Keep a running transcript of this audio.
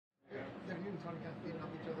Tony kind of feeding off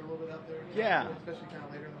each other a little bit out there? Yeah. Especially kind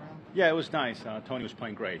of later in the round? Yeah, it was nice. Tony was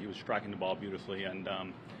playing great. He was striking the ball beautifully and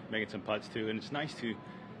making some putts too. And it's nice to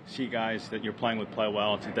see guys that you're playing with play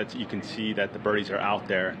well. That you can see that the birdies are out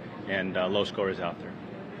there and low scorers out there.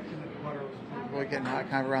 Putter was really getting hot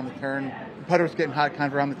kind of around the turn. Putter was getting hot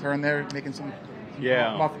kind of around the turn there, making some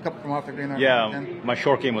couple from off the green there. Yeah, my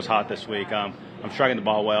short game was hot this week. I'm striking the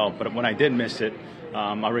ball well, but when I did miss it,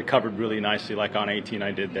 I recovered really nicely, like on 18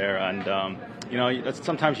 I did there. And you know,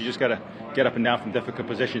 sometimes you just got to get up and down from difficult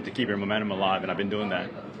positions to keep your momentum alive, and I've been doing that.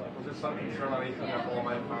 Was there some concern on 18 that ball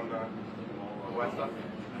might have found the wet stuff?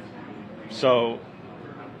 So,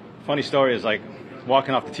 funny story is like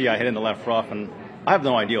walking off the tee, I hit in the left rough, and I have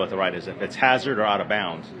no idea what the right is, if it's hazard or out of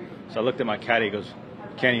bounds. So I looked at my caddy, he goes,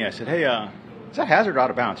 Kenny, I said, hey, is that hazard or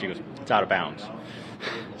out of bounds? He goes, it's out of bounds.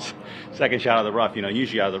 Second shot out of the rough,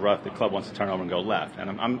 usually out of the rough, the club wants to turn over and go left.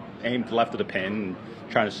 And I'm aimed left of the pin and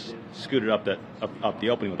trying to scoot it up the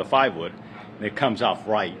opening with a 5-wood, and it comes off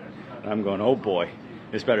right. And I'm going, oh boy,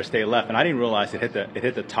 this better stay left. And I didn't realize it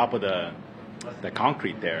hit the top of the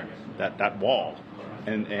concrete there, that wall,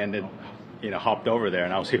 and it hopped over there,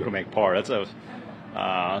 and I was able to make par. That's at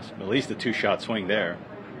least a 2-shot swing there.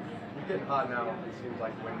 You're getting hot now. It seems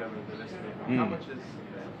like Wyndham and Davison. How much is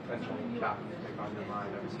potential cap take on your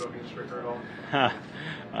mind? Have you spoken to Stricker at all?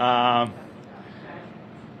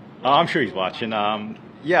 I'm sure he's watching.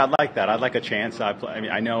 Yeah, I'd like that. I'd like a chance.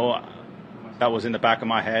 I know that was in the back of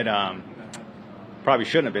my head. Probably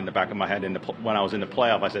shouldn't have been in the back of my head when I was in the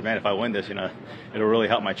playoff. I said, man, if I win this, it'll really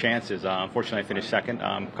help my chances. Unfortunately, I finished second.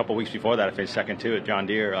 A couple of weeks before that, I finished second too at John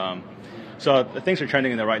Deere. So things are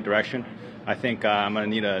trending in the right direction. I think I'm going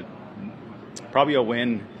to need probably a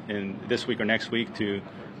win in this week or next week to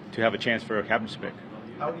have a chance for a captain's pick.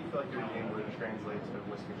 How do you feel like your game would translate to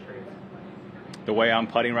Wisconsin Straight? The way I'm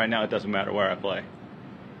putting right now, it doesn't matter where I play.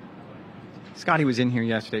 Scotty was in here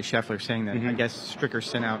yesterday, Scheffler, saying that I guess Stricker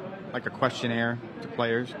sent out like a questionnaire to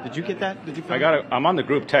players. Did you get that? Did you? I'm on the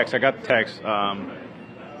group text. I got the text.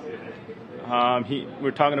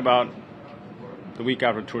 We're talking about the week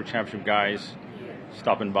after Tour Championship guys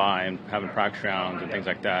stopping by and having practice rounds and things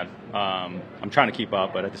like that. I'm trying to keep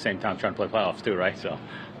up, but at the same time trying to play playoffs too, right? So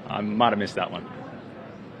I might have missed that one.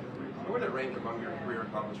 Where would it rank among your career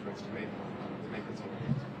accomplishments to make this one?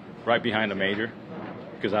 Right behind a major,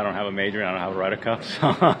 because I don't have a major and I don't have a Ryder Cup.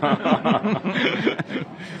 So.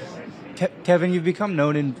 Kevin, you've become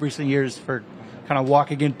known in recent years for kind of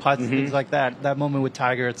walking in putts, things like that. That moment with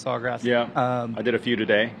Tiger at Sawgrass. Yeah, I did a few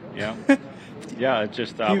today. Yeah, yeah. It's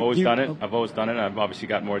just I've always done it. I've always done it. I've obviously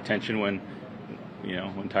got more attention when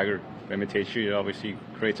Tiger imitates you. It obviously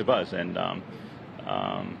creates a buzz, and I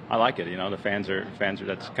like it. The fans are.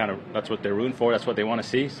 That's what they're rooting for. That's what they want to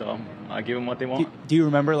see. So I give them what they want. Do you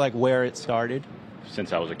remember like where it started?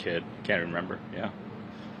 Since I was a kid, can't remember. Yeah.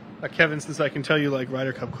 Kevin, since I can tell you like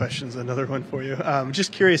Ryder Cup questions, another one for you.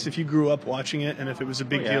 Just curious if you grew up watching it and if it was a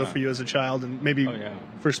big deal for you as a child, and maybe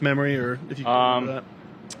first memory, or if you can remember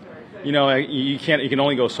that. You can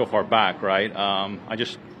only go so far back, right?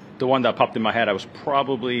 The one that popped in my head, I was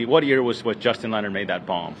probably, what year was what Justin Leonard made that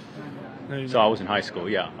bomb? So I was in high school.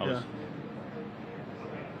 Yeah,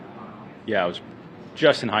 I was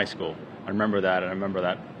just in high school. I remember that, and I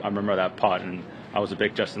remember that putt, and I was a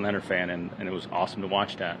big Justin Leonard fan, and it was awesome to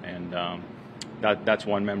watch that. And that's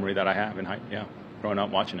one memory that I have growing up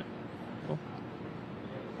watching it. Cool.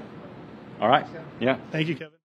 All right. Yeah. Thank you, Kevin.